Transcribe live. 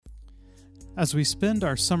As we spend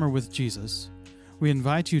our summer with Jesus, we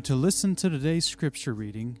invite you to listen to today's scripture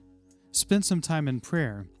reading, spend some time in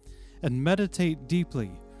prayer, and meditate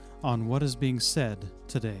deeply on what is being said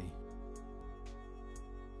today.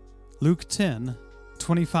 Luke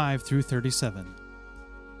 10:25 through 37.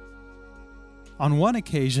 On one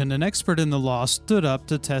occasion, an expert in the law stood up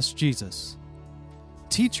to test Jesus.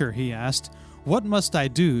 "Teacher," he asked, "what must I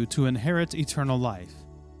do to inherit eternal life?"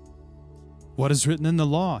 "What is written in the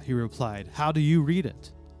law?" he replied. "How do you read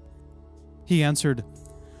it?" He answered,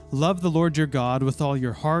 "Love the Lord your God with all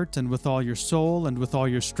your heart and with all your soul and with all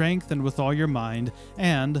your strength and with all your mind,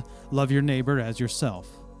 and love your neighbor as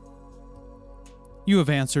yourself." "You have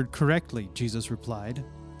answered correctly," Jesus replied.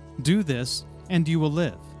 "Do this, and you will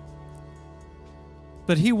live."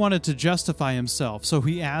 But he wanted to justify himself, so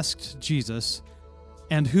he asked Jesus,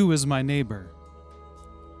 "And who is my neighbor?"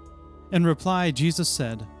 In reply, Jesus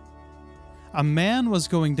said, "A man was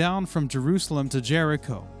going down from Jerusalem to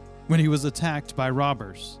Jericho when he was attacked by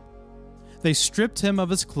robbers. They stripped him of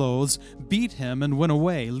his clothes, beat him, and went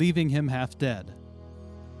away, leaving him half dead.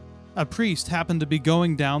 A priest happened to be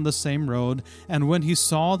going down the same road, and when he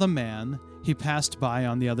saw the man, he passed by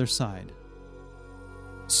on the other side.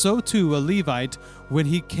 So too a Levite, when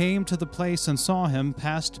he came to the place and saw him,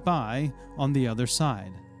 passed by on the other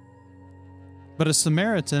side. But a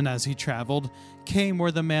Samaritan, as he traveled, came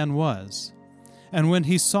where the man was, and when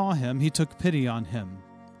he saw him, he took pity on him.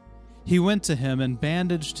 He went to him and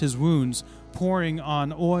bandaged his wounds, pouring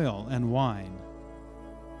on oil and wine.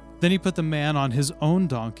 Then he put the man on his own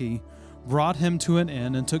donkey, brought him to an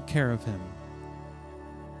inn, and took care of him.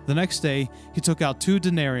 The next day he took out 2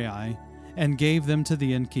 denarii and gave them to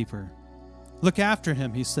the innkeeper. 'Look after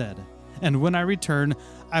him,' he said, 'and when I return,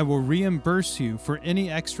 I will reimburse you for any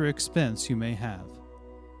extra expense you may have.'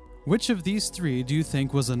 Which of these 3 do you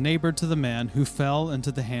think was a neighbor to the man who fell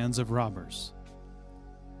into the hands of robbers?"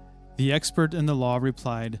 The expert in the law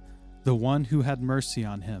replied, "The one who had mercy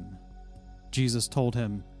on him." Jesus told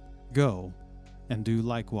him, "Go and do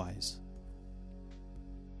likewise."